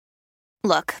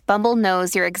Look, Bumble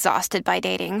knows you're exhausted by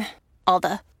dating. All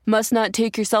the must not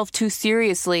take yourself too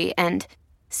seriously and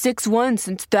 6'1"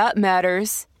 since that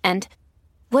matters. And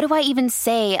what do I even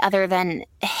say other than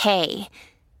hey?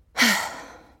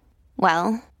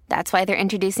 Well, that's why they're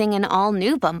introducing an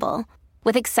all-new Bumble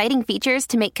with exciting features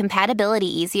to make compatibility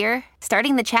easier,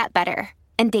 starting the chat better,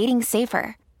 and dating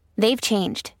safer. They've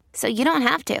changed, so you don't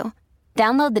have to.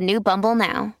 Download the new Bumble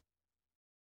now.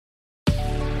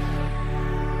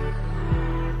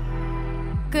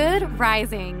 Good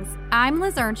risings. I'm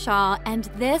Liz Earnshaw, and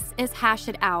this is Hash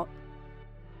It Out.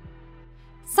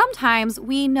 Sometimes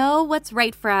we know what's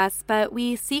right for us, but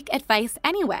we seek advice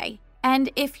anyway.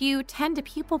 And if you tend to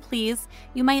people please,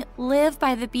 you might live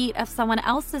by the beat of someone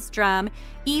else's drum,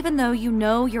 even though you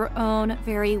know your own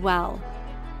very well.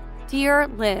 Dear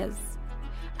Liz,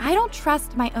 I don't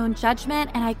trust my own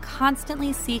judgment, and I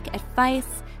constantly seek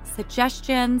advice,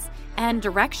 suggestions, and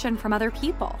direction from other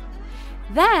people.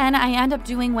 Then I end up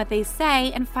doing what they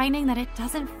say and finding that it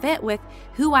doesn't fit with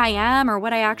who I am or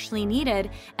what I actually needed,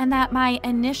 and that my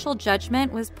initial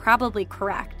judgment was probably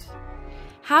correct.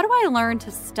 How do I learn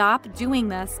to stop doing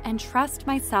this and trust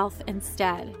myself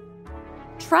instead?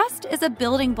 Trust is a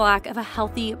building block of a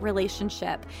healthy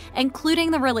relationship,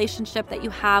 including the relationship that you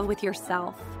have with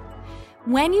yourself.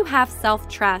 When you have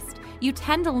self-trust, you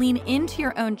tend to lean into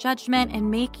your own judgment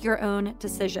and make your own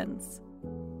decisions.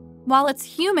 While it's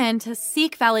human to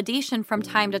seek validation from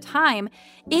time to time,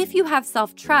 if you have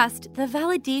self-trust, the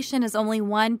validation is only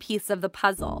one piece of the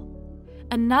puzzle.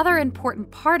 Another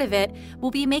important part of it will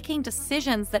be making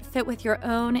decisions that fit with your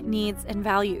own needs and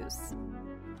values.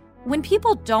 When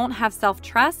people don't have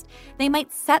self-trust, they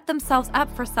might set themselves up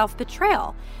for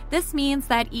self-betrayal. This means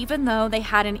that even though they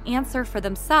had an answer for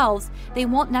themselves, they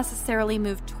won't necessarily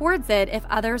move towards it if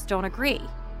others don't agree.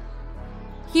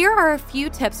 Here are a few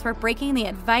tips for breaking the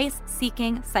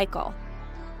advice-seeking cycle.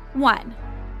 1.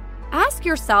 Ask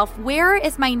yourself, where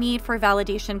is my need for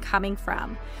validation coming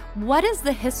from? What is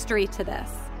the history to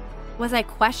this? Was I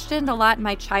questioned a lot in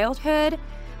my childhood?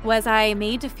 Was I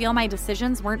made to feel my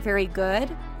decisions weren't very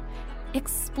good?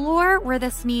 Explore where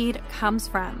this need comes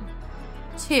from.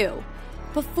 2.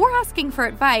 Before asking for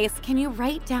advice, can you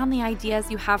write down the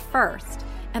ideas you have first?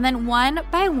 And then one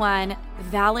by one,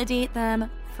 validate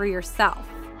them for yourself.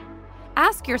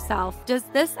 Ask yourself, does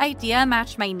this idea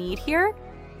match my need here?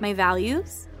 My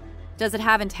values? Does it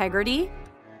have integrity?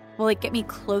 Will it get me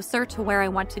closer to where I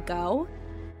want to go?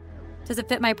 Does it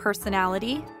fit my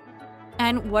personality?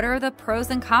 And what are the pros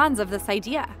and cons of this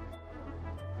idea?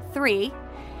 3.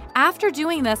 After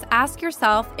doing this, ask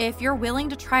yourself if you're willing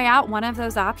to try out one of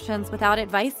those options without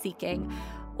advice seeking,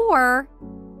 or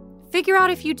figure out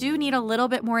if you do need a little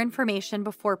bit more information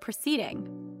before proceeding.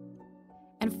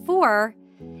 And 4,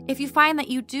 if you find that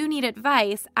you do need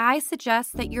advice, I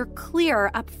suggest that you're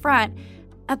clear up front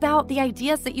about the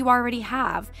ideas that you already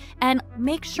have, and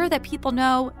make sure that people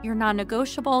know your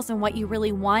non-negotiables and what you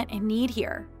really want and need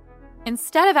here.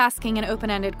 Instead of asking an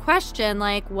open-ended question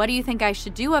like, what do you think I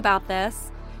should do about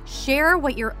this? Share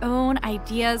what your own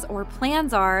ideas or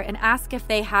plans are and ask if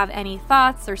they have any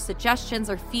thoughts or suggestions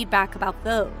or feedback about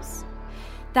those.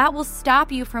 That will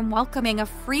stop you from welcoming a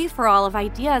free-for-all of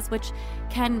ideas, which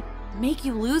can make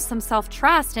you lose some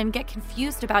self-trust and get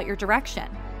confused about your direction.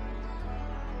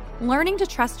 Learning to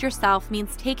trust yourself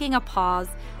means taking a pause,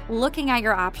 looking at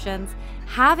your options,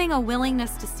 having a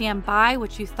willingness to stand by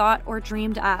what you thought or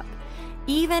dreamed up,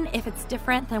 even if it's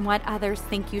different than what others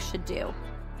think you should do.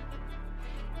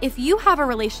 If you have a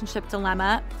relationship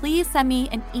dilemma, please send me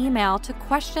an email to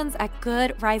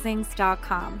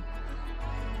questions@goodrisings.com.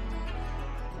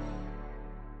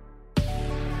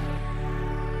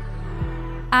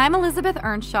 I'm Elizabeth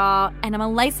Earnshaw, and I'm a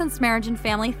licensed marriage and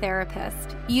family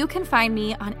therapist. You can find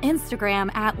me on Instagram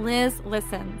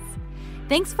 @LizListens.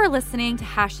 Thanks for listening to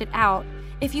Hash It Out.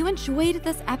 If you enjoyed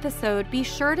this episode, be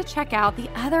sure to check out the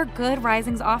other Good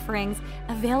Risings offerings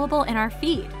available in our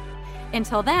feed.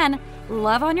 Until then,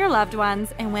 love on your loved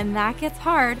ones, and when that gets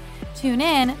hard, tune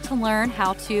in to learn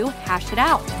how to hash it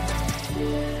out.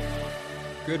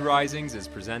 Good Risings is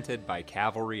presented by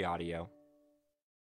Cavalry Audio.